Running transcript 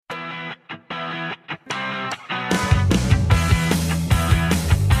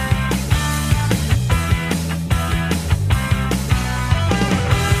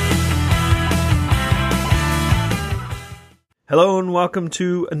Hello and welcome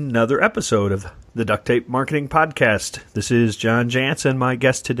to another episode of the Duct Tape Marketing Podcast. This is John Jansen. My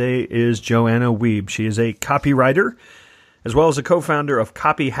guest today is Joanna Wiebe. She is a copywriter as well as a co-founder of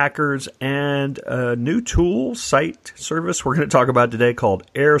Copy Hackers and a new tool, site, service we're going to talk about today called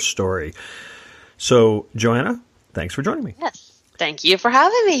AirStory. So, Joanna, thanks for joining me. Yes. Thank you for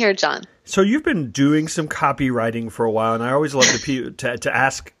having me here, John. So you've been doing some copywriting for a while, and I always love to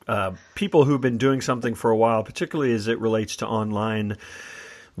ask people who've been doing something for a while, particularly as it relates to online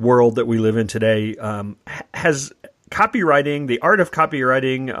world that we live in today. Has copywriting, the art of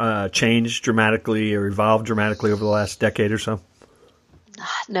copywriting, changed dramatically or evolved dramatically over the last decade or so?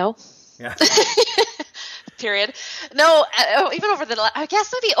 No. Yeah. Period. No, even over I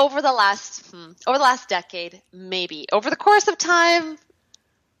guess maybe over the last decade, maybe. Over the course of time,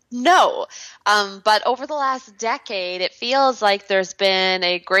 no. But over the last decade, it feels like there's been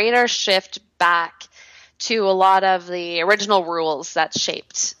a greater shift back to a lot of the original rules that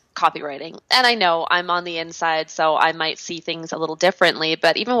shaped copywriting. And I know I'm on the inside, so I might see things a little differently,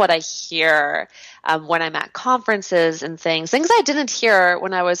 but even what I hear when I'm at conferences and things I didn't hear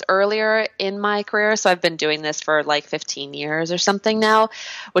when I was earlier in my career. So I've been doing this for like 15 years or something now,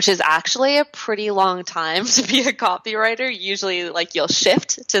 which is actually a pretty long time to be a copywriter. Usually like you'll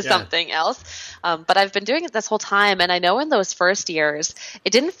shift to something else. But I've been doing it this whole time. And I know in those first years,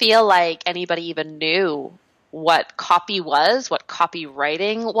 it didn't feel like anybody even knew what copy was, what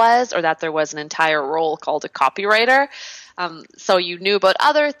copywriting was, or that there was an entire role called a copywriter. So you knew about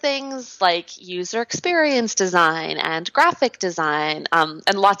other things like user experience design and graphic design, and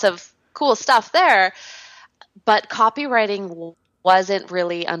lots of cool stuff there. But copywriting wasn't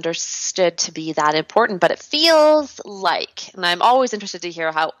really understood to be that important, but it feels like, and I'm always interested to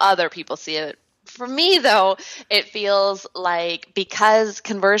hear how other people see it. For me, though, it feels like because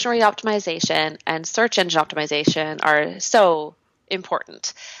conversion rate optimization and search engine optimization are so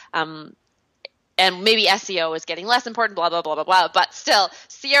important, and maybe SEO is getting less important, blah, blah, blah, blah, blah, but still,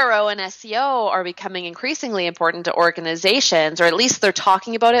 CRO and SEO are becoming increasingly important to organizations, or at least they're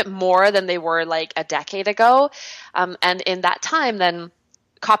talking about it more than they were like a decade ago. And in that time, then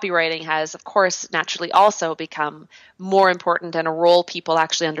copywriting has, of course, naturally also become more important and a role people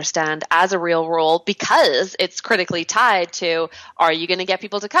actually understand as a real role because it's critically tied to, are you going to get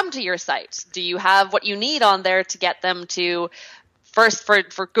people to come to your site? Do you have what you need on there to get them to first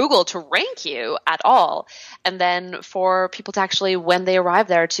for Google to rank you at all? And then for people to actually, when they arrive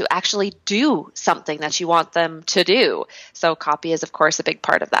there, to actually do something that you want them to do. So copy is, of course, a big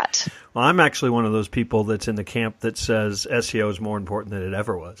part of that. Well, I'm actually one of those people that's in the camp that says SEO is more important than it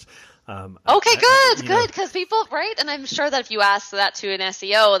ever was. Okay, good. Because people, right? And I'm sure that if you ask that to an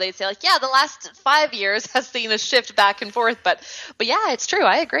SEO, they'd say like, yeah, the last 5 years has seen a shift back and forth. But yeah, it's true.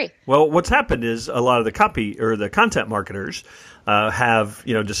 I agree. Well, what's happened is a lot of the copy or the content marketers have,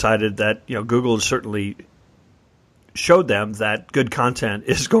 decided that, Google has certainly showed them that good content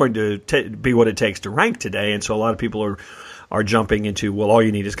is going to be what it takes to rank today. And so a lot of people are jumping into, well, all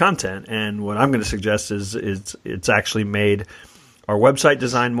you need is content. And what I'm going to suggest is it's actually made our website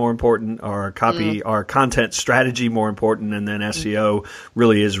design more important, our content strategy more important, and then SEO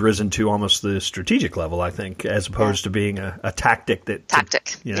really is risen to almost the strategic level, I think, as opposed to being a tactic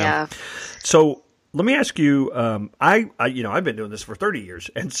that. Yeah. So let me ask you, I've been doing this for 30 years.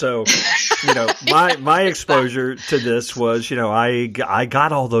 And so, my exposure to this was, I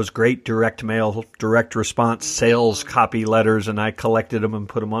got all those great direct mail, direct response sales copy letters, and I collected them and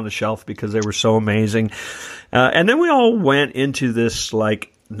put them on the shelf because they were so amazing. And then we all went into this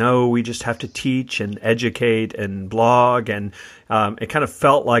like, no, we just have to teach and educate and blog. And it kind of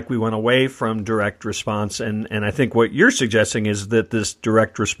felt like we went away from direct response. And I think what you're suggesting is that this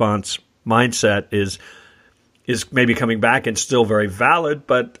direct response mindset is maybe coming back and still very valid,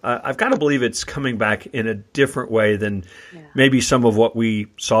 but I've got to believe it's coming back in a different way than maybe some of what we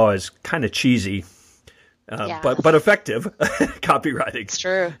saw as kind of cheesy, but effective copywriting. It's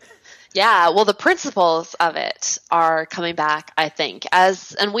true. Yeah, well, the principles of it are coming back, I think.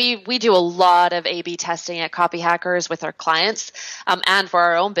 And we do a lot of A/B testing at Copy Hackers with our clients, and for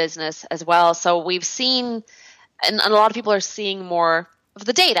our own business as well. So we've seen, and a lot of people are seeing more of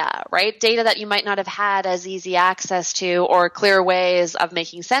the data, right? Data that you might not have had as easy access to or clear ways of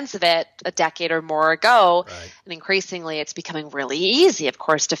making sense of it a decade or more ago. Right. And increasingly, it's becoming really easy, of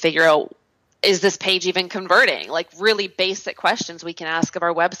course, to figure out, is this page even converting? Like really basic questions we can ask of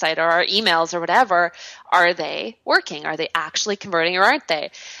our website or our emails or whatever. Are they working? Are they actually converting or aren't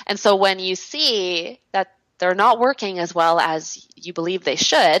they? And so when you see that they're not working as well as you believe they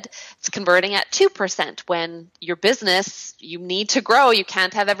should, it's converting at 2%. When your business, you need to grow. You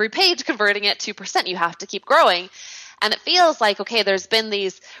can't have every page converting at 2%. You have to keep growing. And it feels like, okay, there's been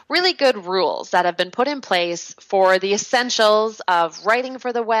these really good rules that have been put in place for the essentials of writing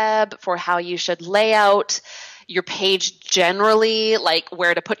for the web, for how you should lay out your page generally, like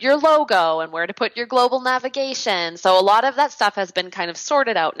where to put your logo and where to put your global navigation. So a lot of that stuff has been kind of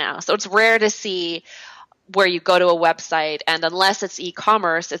sorted out now. So it's rare to see where you go to a website, and unless it's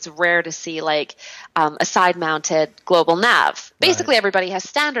e-commerce, it's rare to see like a side-mounted global nav. Basically, everybody has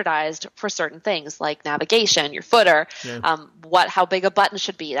standardized for certain things like navigation, your footer, how big a button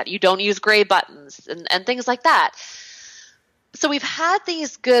should be, that you don't use gray buttons, and things like that. So we've had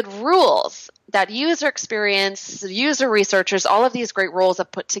these good rules that user experience, user researchers, all of these great rules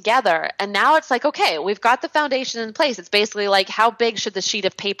have put together. And now it's like, okay, we've got the foundation in place. It's basically like, how big should the sheet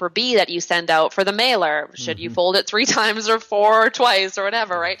of paper be that you send out for the mailer? Should you fold it 3 times or 4 or twice or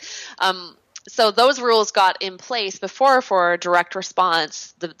whatever, right? So those rules got in place before for direct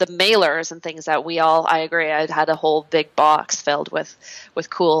response, the mailers and things that I agree, I had a whole big box filled with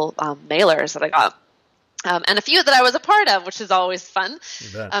cool mailers that I got. And a few that I was a part of, which is always fun.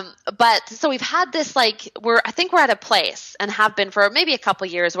 But so we've had this, like, I think we're at a place, and have been for maybe a couple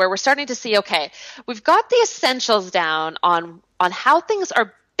of years, where we're starting to see, okay, we've got the essentials down on how things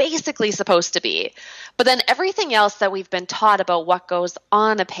are basically supposed to be. But then everything else that we've been taught about what goes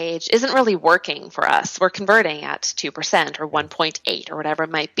on a page isn't really working for us. We're converting at 2% or 1.8 or whatever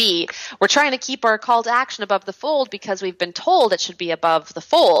it might be. We're trying to keep our call to action above the fold because we've been told it should be above the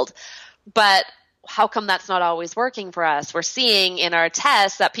fold. But how come that's not always working for us? We're seeing in our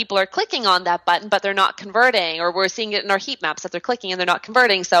tests that people are clicking on that button, but they're not converting, or we're seeing it in our heat maps that they're clicking and they're not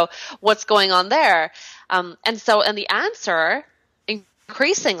converting. So what's going on there? And the answer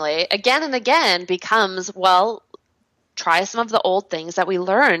increasingly again and again becomes, well, try some of the old things that we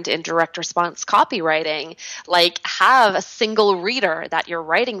learned in direct response copywriting, like have a single reader that you're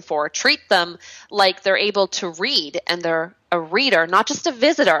writing for. Treat them like they're able to read and they're a reader, not just a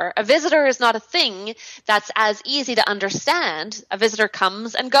visitor. A visitor is not a thing that's as easy to understand. A visitor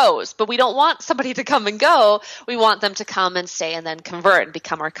comes and goes, but we don't want somebody to come and go. We want them to come and stay and then convert and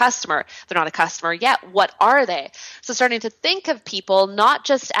become our customer. They're not a customer yet. What are they? So starting to think of people not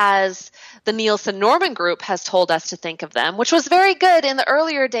just as the Nielsen-Norman Group has told us to think of them, which was very good in the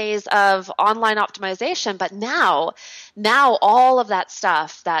earlier days of online optimization, but now all of that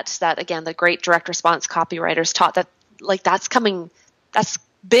stuff that again, the great direct response copywriters taught, that like that's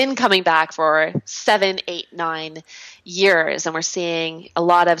been coming back for 7, 8, 9 years. And we're seeing a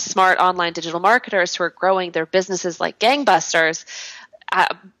lot of smart online digital marketers who are growing their businesses like gangbusters,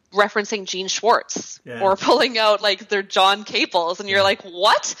 referencing Gene Schwartz or pulling out like their John Caples. And you're like,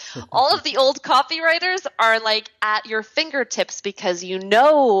 what? All of the old copywriters are like at your fingertips because you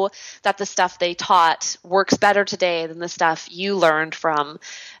know that the stuff they taught works better today than the stuff you learned from,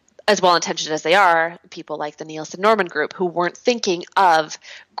 as well-intentioned as they are, people like the Nielsen-Norman Group, who weren't thinking of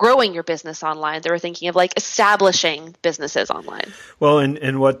growing your business online. They were thinking of like establishing businesses online. Well,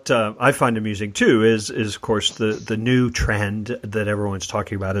 and what I find amusing too is of course the new trend that everyone's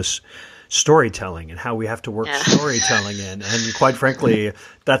talking about is storytelling and how we have to work storytelling in. And quite frankly,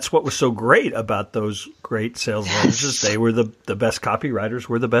 that's what was so great about those great sales letters is they were the best copywriters,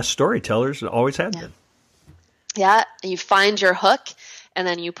 were the best storytellers, and always had been. Yeah, you find your hook and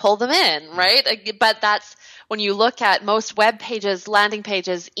then you pull them in, right? But that's when you look at most web pages, landing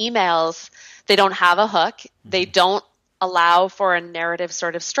pages, emails, they don't have a hook. They don't allow for a narrative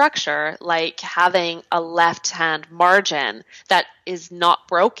sort of structure, like having a left-hand margin that is not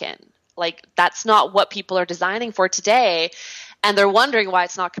broken. Like that's not what people are designing for today. And they're wondering why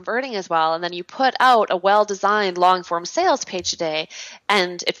it's not converting as well. And then you put out a well-designed long-form sales page today,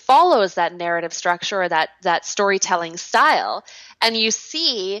 and it follows that narrative structure or that storytelling style. And you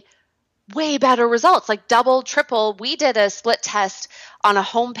see way better results, like double, triple. We did a split test on a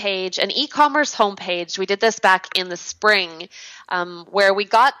homepage, an e-commerce homepage. We did this back in the spring, where we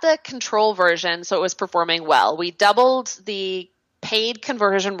got the control version, so it was performing well. We doubled the paid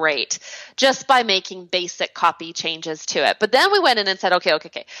conversion rate just by making basic copy changes to it. But then we went in and said, okay,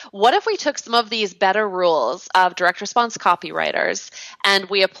 what if we took some of these better rules of direct response copywriters and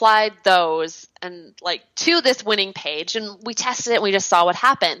we applied those and like to this winning page, and we tested it and we just saw what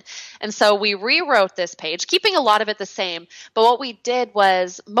happened. And so we rewrote this page, keeping a lot of it the same. But what we did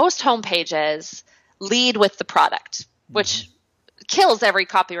was most homepages lead with the product, which kills every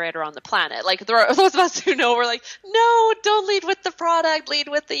copywriter on the planet. Like there are those of us who know, we're like, no, don't lead with the product, lead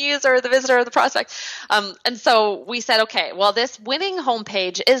with the user, the visitor, or the prospect. And so we said, okay, well, this winning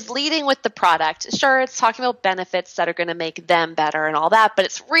homepage is leading with the product. Sure, it's talking about benefits that are going to make them better and all that, but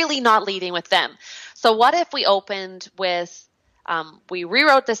it's really not leading with them. So what if we opened with we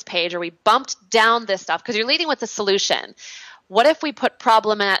rewrote this page, or we bumped down this stuff because you're leading with the solution. What if we put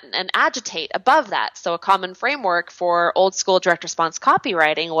problem and agitate above that? So a common framework for old school direct response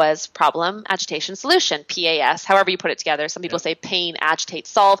copywriting was problem, agitation, solution, PAS, however you put it together. Some people say pain, agitate,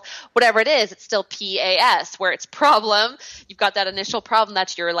 solve. Whatever it is, it's still PAS, where it's problem. You've got that initial problem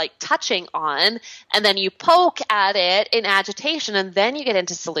that you're like touching on, and then you poke at it in agitation, and then you get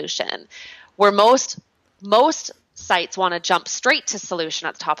into solution, where most sites want to jump straight to solution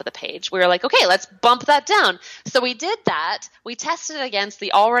at the top of the page. We were like, okay, let's bump that down. So we did that. We tested it against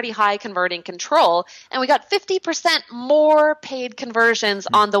the already high converting control, and we got 50% more paid conversions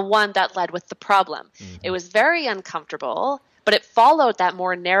on the one that led with the problem. It was very uncomfortable, but it followed that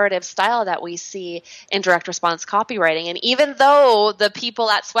more narrative style that we see in direct response copywriting. And even though the people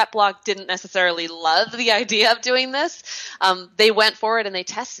at Sweatblock didn't necessarily love the idea of doing this, they went for it and they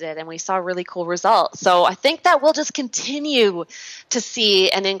tested it, and we saw really cool results. So I think that we'll just continue to see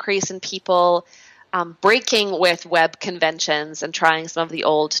an increase in people breaking with web conventions and trying some of the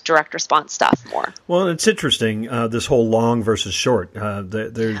old direct response stuff more. Well, it's interesting, this whole long versus short.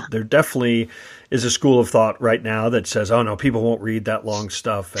 There definitely is a school of thought right now that says, oh, no, people won't read that long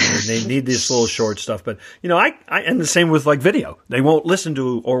stuff, and they need this little short stuff. But, I and the same with like video. They won't listen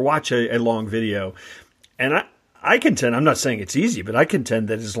to or watch a long video. And I contend, I'm not saying it's easy, but I contend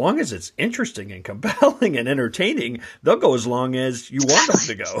that as long as it's interesting and compelling and entertaining, they'll go as long as you want them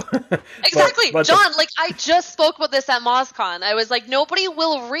to go. Exactly. But John, I just spoke about this at MozCon. I was like, nobody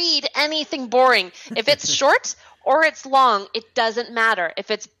will read anything boring. If it's short or it's long, it doesn't matter.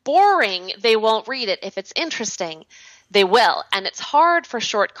 If it's boring, they won't read it. If it's interesting, they will. And it's hard for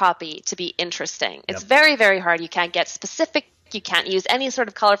short copy to be interesting. It's very, very hard. You can't get specific. You can't use any sort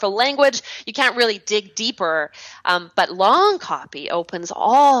of colorful language. You can't really dig deeper. But long copy opens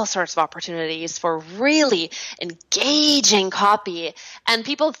all sorts of opportunities for really engaging copy. And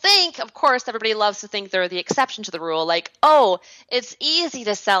people think, of course, everybody loves to think they're the exception to the rule. Like, oh, it's easy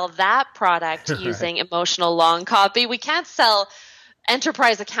to sell that product using emotional long copy. We can't sell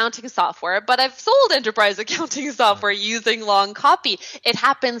enterprise accounting software, but I've sold enterprise accounting software using long copy. It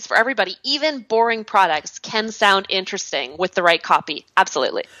happens for everybody. Even boring products can sound interesting with the right copy.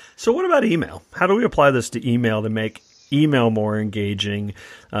 Absolutely. So what about email? How do we apply this to email to make email more engaging?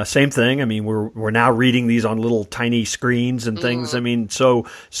 Same thing. I mean, we're now reading these on little tiny screens and things. I mean, so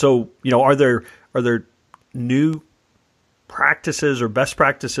are there new practices or best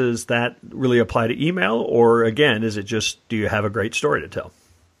practices that really apply to email? Or again, is it just, do you have a great story to tell?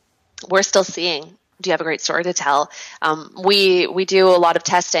 We're still seeing, do you have a great story to tell? We do a lot of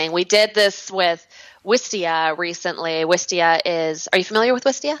testing. We did this with Wistia recently. Wistia is, are you familiar with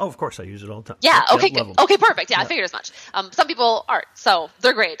Wistia? Oh, of course. I use it all the time. Yeah. Okay. Good. Okay. Perfect. Yeah, I figured as much. Some people aren't, so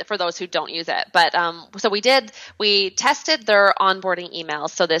they're great for those who don't use it. But so we tested their onboarding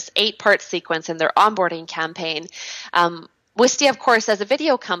emails. So this 8-part sequence in their onboarding campaign. Wistia, of course, as a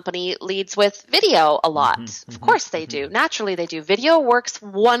video company, leads with video a lot. Of course they do. Naturally they do. Video works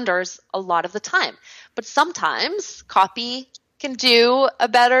wonders a lot of the time. But sometimes copy can do a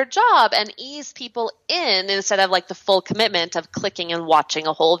better job and ease people in instead of like the full commitment of clicking and watching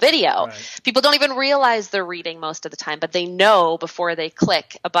a whole video. Right. People don't even realize they're reading most of the time, but they know before they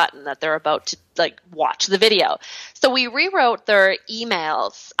click a button that they're about to watch the video. So we rewrote their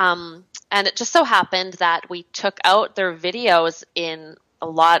emails, and it just so happened that we took out their videos in a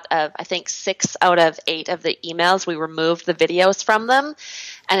lot of, I think 6 out of 8 of the emails. We removed the videos from them,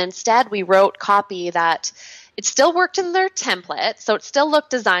 and instead we wrote copy that it still worked in their template, so it still looked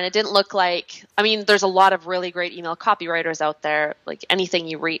designed. It didn't look like, I mean, there's a lot of really great email copywriters out there. Like anything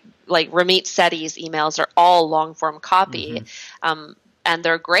you read, like Ramit Sethi's emails are all long form copy. And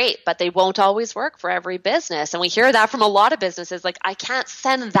they're great, but they won't always work for every business. And we hear that from a lot of businesses, like, I can't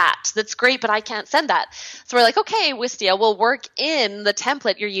send that. That's great, but I can't send that. So we're like, okay, Wistia, we'll work in the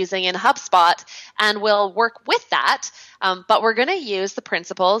template you're using in HubSpot, and we'll work with that. But we're going to use the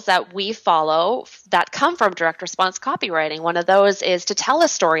principles that we follow that come from direct response copywriting. One of those is to tell a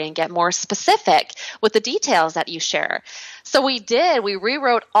story and get more specific with the details that you share. So we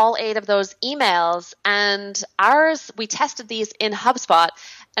rewrote all 8 of those emails, and we tested these in HubSpot,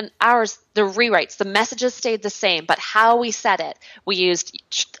 and the rewrites, the messages stayed the same, but how we said it, we used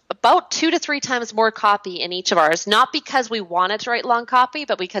about 2 to 3 times more copy in each of ours, not because we wanted to write long copy,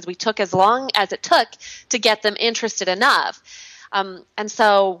 but because we took as long as it took to get them interested enough. And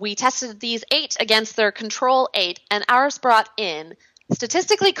so we tested these 8 against their control 8, and ours brought in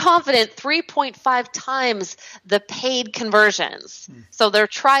statistically confident 3.5 times the paid conversions. So their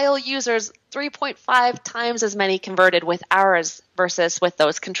trial users, 3.5 times as many converted with ours versus with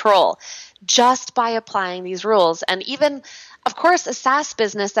those control, just by applying these rules. And even of course, a SaaS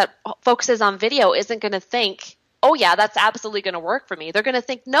business that focuses on video isn't going to think, oh yeah, that's absolutely going to work for me. They're going to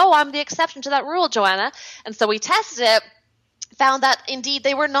think, no, I'm the exception to that rule, Joanna. And so we tested it, found that indeed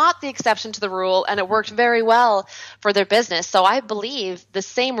they were not the exception to the rule, and it worked very well for their business. So I believe the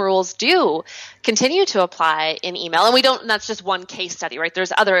same rules do continue to apply in email. And that's just one case study, right?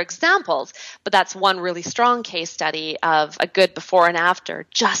 There's other examples, but that's one really strong case study of a good before and after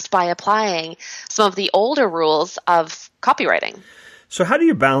just by applying some of the older rules of copywriting. So how do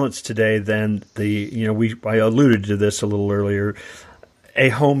you balance today then I alluded to this a little earlier, a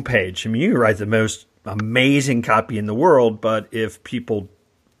homepage? I mean, you can write the most amazing copy in the world, but if people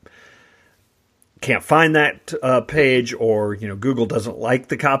can't find that page, or Google doesn't like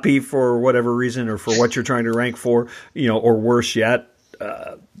the copy for whatever reason, or for what you're trying to rank for, or worse yet,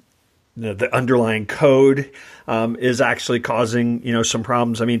 the underlying code is actually causing some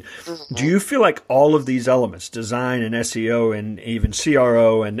problems. I mean, do you feel like all of these elements, design and SEO and even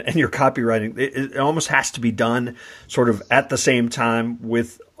CRO and your copywriting, it almost has to be done sort of at the same time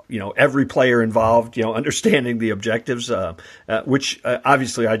with every player involved, understanding the objectives, which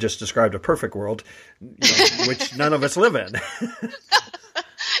obviously I just described a perfect world, which none of us live in.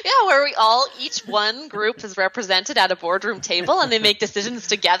 Yeah, where each one group is represented at a boardroom table and they make decisions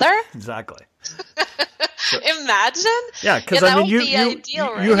together. Exactly. Imagine. Yeah, because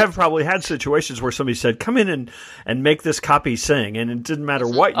you have probably had situations where somebody said, come in and make this copy sing, and it didn't matter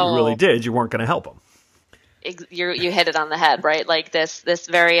what you really did, you weren't going to help them. You hit it on the head, right? Like this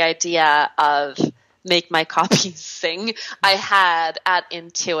very idea of make my copy sing. I had at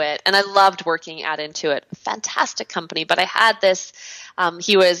Intuit, and I loved working at Intuit. Fantastic company, but I had this.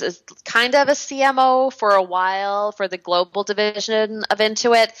 He was kind of a CMO for a while for the global division of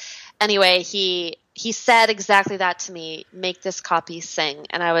Intuit. Anyway, he said exactly that to me. Make this copy sing,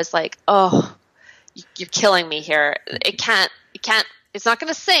 and I was like, oh, you're killing me here. It can't. It's not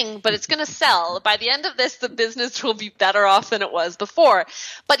going to sing, but it's going to sell. By the end of this, the business will be better off than it was before.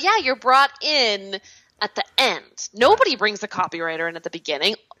 But yeah, you're brought in at the end. Nobody brings a copywriter in at the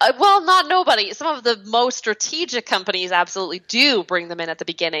beginning. Well, not nobody. Some of the most strategic companies absolutely do bring them in at the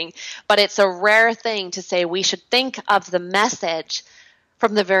beginning. But it's a rare thing to say we should think of the message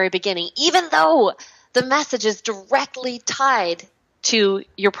from the very beginning, even though the message is directly tied to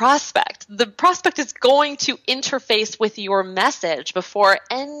your prospect. The prospect is going to interface with your message before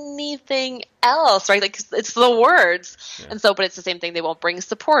anything else, right? Like it's the words. Yeah. And so, but it's the same thing. They won't bring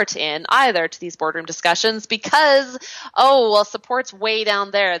support in either to these boardroom discussions because, support's way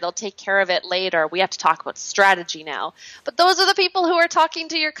down there. They'll take care of it later. We have to talk about strategy now. But those are the people who are talking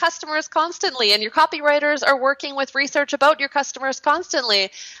to your customers constantly, and your copywriters are working with research about your customers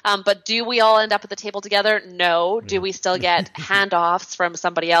constantly. But do we all end up at the table together? No. Do we still get handoffs from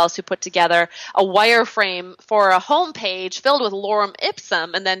somebody else who put together a wireframe for a homepage filled with lorem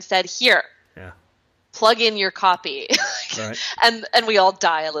ipsum and then said, here, plug in your copy. Right. and we all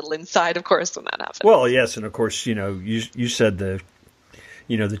die a little inside, of course, when that happens. Well, yes, and of course, you said the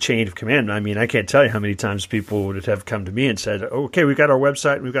chain of command. I mean, I can't tell you how many times people would have come to me and said, okay, we've got our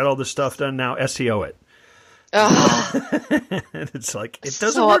website and we've got all this stuff done now, SEO it. It's like, it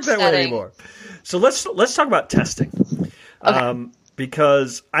doesn't so work upsetting. that way anymore. So let's talk about testing. Okay.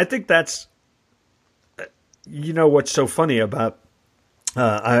 Because I think that's, what's so funny about,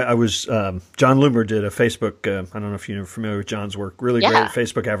 I was, John Loomer did a Facebook, I don't know if you're familiar with John's work, really great at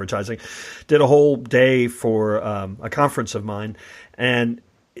Facebook advertising, did a whole day for a conference of mine. And,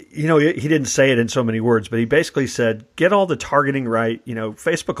 he didn't say it in so many words, but he basically said, get all the targeting right.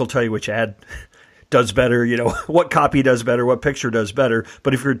 Facebook will tell you which ad does better, what copy does better, what picture does better.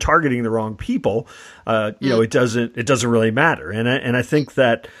 But if you're targeting the wrong people, it doesn't really matter. And I think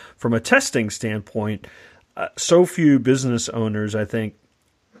that from a testing standpoint, so few business owners, I think,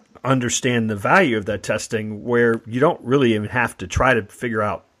 understand the value of that testing, where you don't really even have to try to figure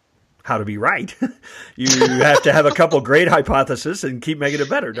out how to be right. You have to have a couple great hypotheses and keep making it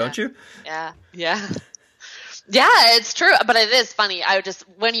better, don't you? Yeah. Yeah, it's true, but it is funny.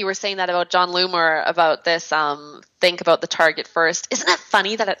 When you were saying that about John Loomer, about this, think about the target first. Isn't it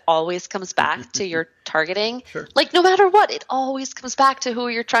funny that it always comes back to your targeting? Sure. Like no matter what, it always comes back to who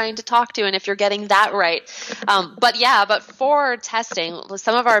you're trying to talk to, and if you're getting that right. But for testing,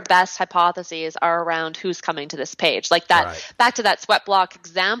 some of our best hypotheses are around who's coming to this page. Like that, right. Back to that sweat block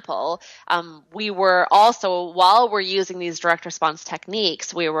example, we were also, while we're using these direct response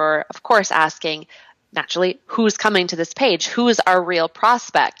techniques, we were, of course, asking, naturally, who's coming to this page? Who's our real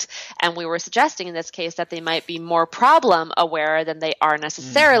prospect? And we were suggesting in this case that they might be more problem aware than they are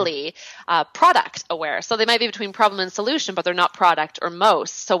necessarily product aware. So they might be between problem and solution, but they're not product or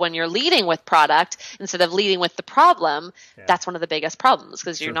most. So when you're leading with product instead of leading with the problem, that's one of the biggest problems,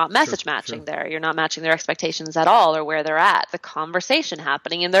 because you're not message matching there. You're not matching their expectations at all, or where they're at, the conversation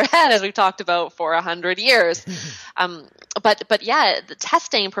happening in their head, as we've talked about for 100 years. But yeah, the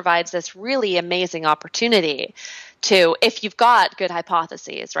testing provides this really amazing opportunity to, if you've got good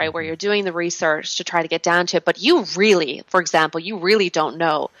hypotheses, right, where you're doing the research to try to get down to it, but you really, for example, you really don't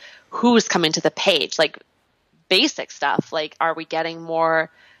know who's coming to the page, like basic stuff, like are we getting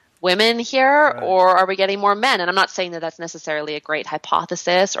more women here or are we getting more men? And I'm not saying that that's necessarily a great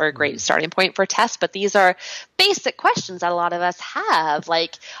hypothesis or a great starting point for a test, but these are basic questions that a lot of us have.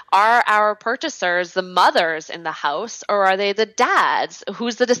 Like, are our purchasers the mothers in the house, or are they the dads?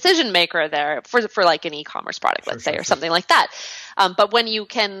 Who's the decision maker there for like an e-commerce product, let's say, or something like that. But when you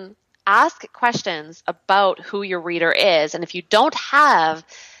can ask questions about who your reader is, and if you don't have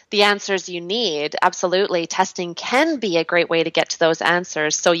the answers you need, absolutely, testing can be a great way to get to those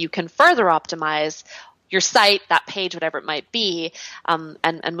answers, so you can further optimize your site, that page, whatever it might be,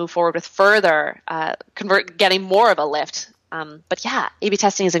 and move forward with further getting more of a lift. But yeah, A/B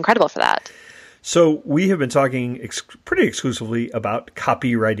testing is incredible for that. So we have been talking pretty exclusively about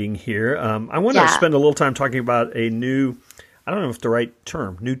copywriting here. I want to spend a little time talking about a new, I don't know if the right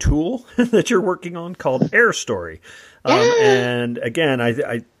term, new tool that you're working on called AirStory. And again,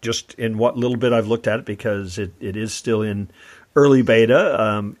 I just, in what little bit I've looked at it, because it is still in early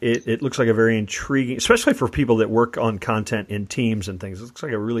beta, it looks like a very intriguing, especially for people that work on content in teams and things. It looks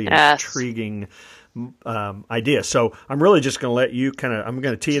like a really intriguing idea. So I'm really just going to let you I'm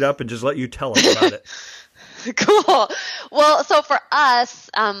going to tee it up and just let you tell us about it. Cool. Well, so for us,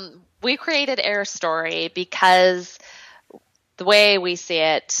 we created AirStory because the way we see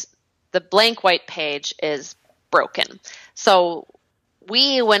it, the blank white page is broken. So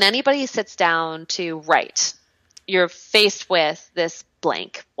when anybody sits down to write, you're faced with this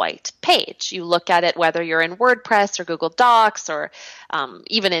blank white page. You look at it, whether you're in WordPress or Google Docs or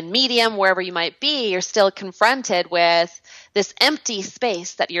even in Medium, wherever you might be, you're still confronted with this empty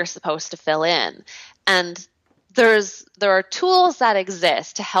space that you're supposed to fill in. And there are tools that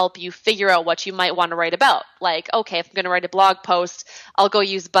exist to help you figure out what you might want to write about. Like, okay, if I'm going to write a blog post, I'll go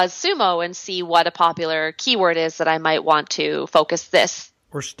use BuzzSumo and see what a popular keyword is that I might want to focus this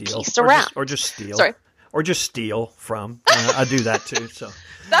piece around. Or just steal. Sorry. Or just steal from. I do that too. So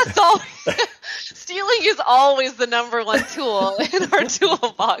that's all. Stealing is always the number one tool in our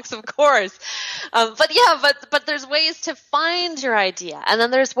toolbox, of course. But there's ways to find your idea, and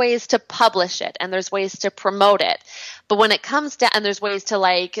then there's ways to publish it, and there's ways to promote it. But when it comes down, and there's ways to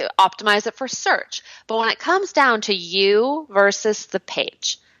like optimize it for search. But when it comes down to you versus the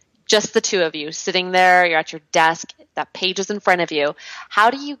page, just the two of you sitting there, you're at your desk, that page is in front of you.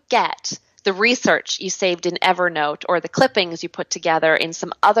 How do you get the research you saved in Evernote, or the clippings you put together in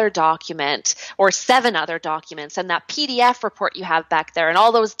some other document or 7 other documents, and that PDF report you have back there, and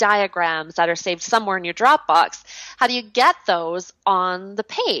all those diagrams that are saved somewhere in your Dropbox? How do you get those on the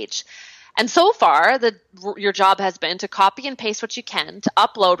page? And so far, your job has been to copy and paste what you can, to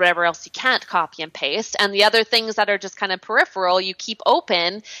upload whatever else you can't copy and paste, and the other things that are just kind of peripheral, you keep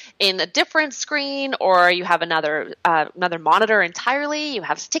open in a different screen, or you have another monitor entirely. You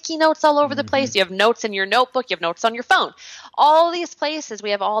have sticky notes all over the place. You have notes in your notebook. You have notes on your phone. All these places,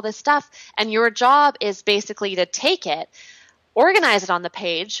 we have all this stuff, and your job is basically to take it, organize it on the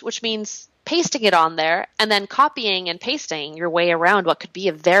page, which means pasting it on there, and then copying and pasting your way around what could be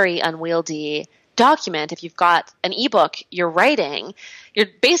a very unwieldy document. If you've got an ebook you're writing, you're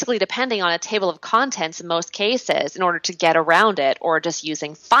basically depending on a table of contents in most cases in order to get around it, or just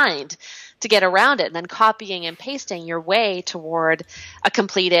using Find to get around it, and then copying and pasting your way toward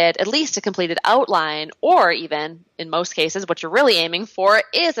at least a completed outline, or even, in most cases, what you're really aiming for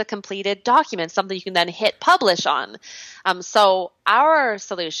is a completed document, something you can then hit publish on. So our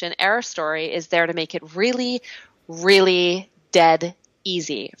solution, AirStory, is there to make it really, really dead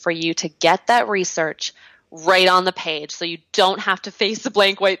easy for you to get that research right on the page, so you don't have to face the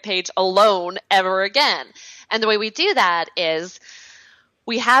blank white page alone ever again. And the way we do that is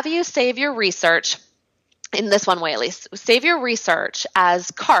we have you save your research in this one way, at least. Save your research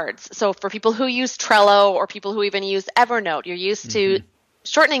as cards. So for people who use Trello, or people who even use Evernote, you're used to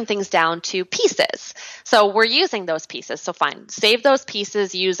shortening things down to pieces. So we're using those pieces. So fine, save those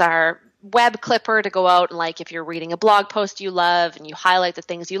pieces, use our web clipper to go out and, like, if you're reading a blog post you love and you highlight the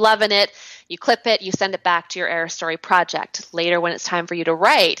things you love in it, you clip it, you send it back to your AirStory project. Later, when it's time for you to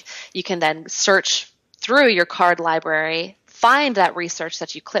write, you can then search through your card library, find that research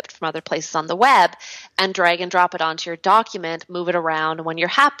that you clipped from other places on the web, and drag and drop it onto your document, move it around. When you're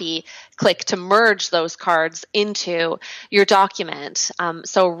happy, click to merge those cards into your document.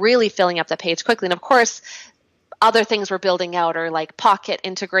 So really filling up the page quickly. And of course, other things we're building out are like Pocket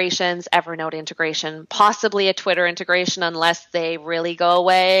integrations, Evernote integration, possibly a Twitter integration unless they really go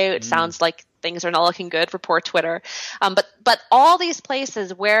away. It sounds like things are not looking good for poor Twitter. But all these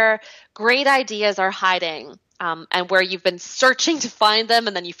places where great ideas are hiding, and where you've been searching to find them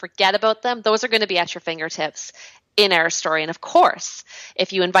and then you forget about them, those are going to be at your fingertips in AirStory. And of course,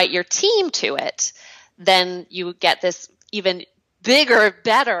 if you invite your team to it, then you get this even bigger,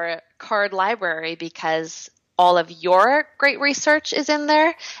 better card library, because all of your great research is in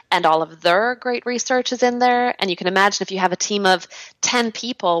there and all of their great research is in there. And you can imagine if you have a team of 10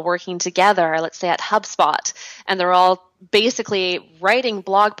 people working together, let's say at HubSpot, and they're all basically writing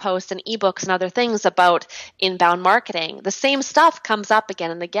blog posts and ebooks and other things about inbound marketing. The same stuff comes up again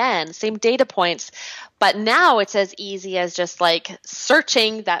and again, same data points, but now it's as easy as just like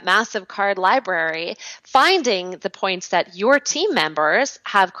searching that massive card library, finding the points that your team members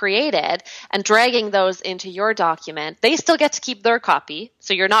have created and dragging those into your document. They still get to keep their copy,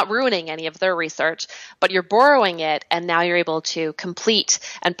 so you're not ruining any of their research, but you're borrowing it, and now you're able to complete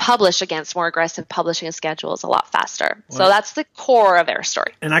and publish against more aggressive publishing schedules a lot faster. So that's the core of AirStory.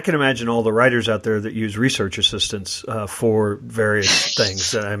 And I can imagine all the writers out there that use research assistants for various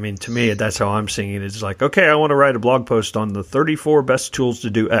things. I mean, to me, that's how I'm seeing it. It's like, okay, I want to write a blog post on the 34 best tools to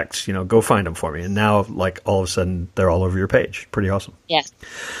do X. Go find them for me. And now, like, all of a sudden, they're all over your page. Pretty awesome. Yes.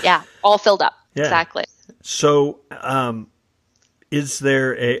 Yeah. All filled up. Yeah. Exactly. So, is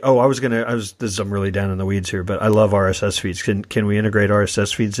there I'm really down in the weeds here, but I love RSS feeds. Can we integrate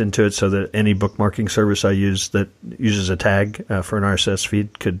RSS feeds into it so that any bookmarking service I use that uses a tag for an RSS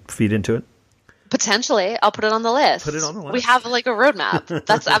feed could feed into it? Potentially. I'll put it on the list. Put it on the list. We have like a roadmap.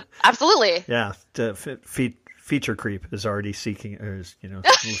 That's absolutely. Yeah. Feature creep is already seeking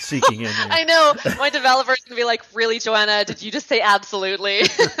seeking in. I know. My developer's going to be like, really, Joanna, did you just say absolutely?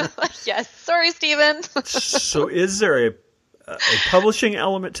 Yes. Sorry, Steven. So is there a publishing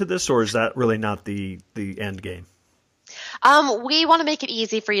element to this, or is that really not the end game? We want to make it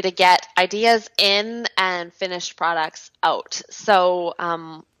easy for you to get ideas in and finished products out. So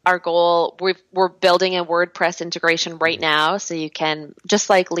our goal, we're building a WordPress integration right now, so you can, just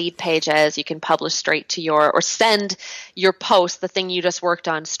like lead pages, you can publish straight to or send your post, the thing you just worked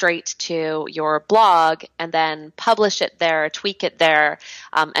on, straight to your blog, and then publish it there, tweak it there,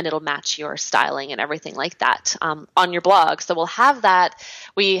 and it'll match your styling and everything like that on your blog. So we'll have that.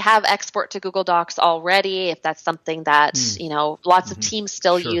 We have export to Google Docs already, if that's something that, lots of teams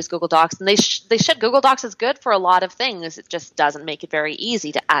still use Google Docs, and they should. Google Docs is good for a lot of things. It just doesn't make it very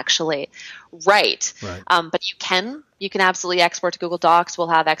easy to actually write. Right. But you can absolutely export to Google Docs. We'll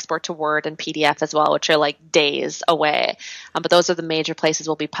have export to Word and PDF as well, which are like days away. But those are the major places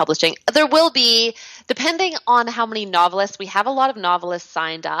we'll be publishing. There will be, depending on how many novelists, we have a lot of novelists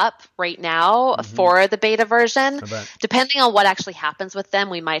signed up right now for the beta version. Depending on what actually happens with them,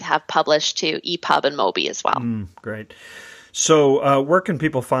 we might have published to EPUB and Mobi as well. Great. So where can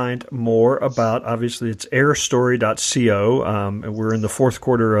people find more about, obviously it's airstory.co. We're in the fourth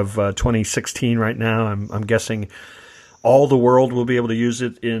quarter of 2016 right now. I'm guessing all the world will be able to use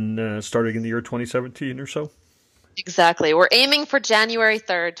it starting in the year 2017 or so? Exactly. We're aiming for January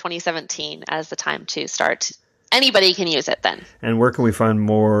 3rd, 2017 as the time to start. Anybody can use it then. And where can we find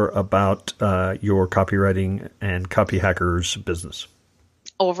more about your copywriting and Copy Hackers business?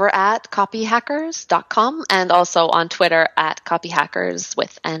 Over at copyhackers.com and also on Twitter at copyhackers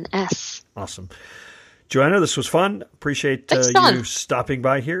with an S. Awesome. Joanna, this was fun. Appreciate you stopping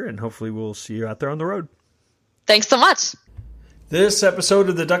by here, and hopefully we'll see you out there on the road. Thanks so much. This episode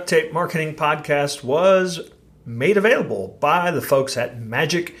of the Duct Tape Marketing Podcast was made available by the folks at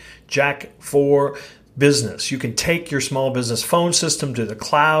Magic Jack for Business. You can take your small business phone system to the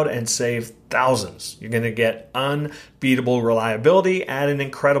cloud and save thousands. You're going to get unbeatable reliability at an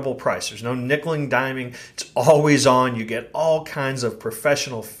incredible price. There's no nickel and diming. It's always on. You get all kinds of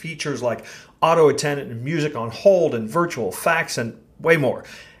professional features like auto attendant and music on hold and virtual fax and way more.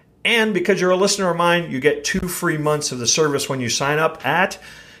 And because you're a listener of mine, you get 2 free months of the service when you sign up at,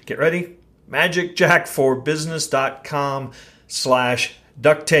 get ready,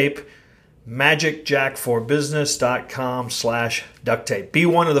 magicjackforbusiness.com/duct tape. magicjackforbusiness.com/duct tape. Be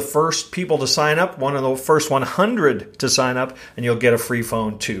one of the first people to sign up, one of the first 100 to sign up, and you'll get a free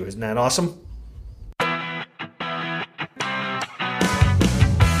phone too. Isn't that awesome?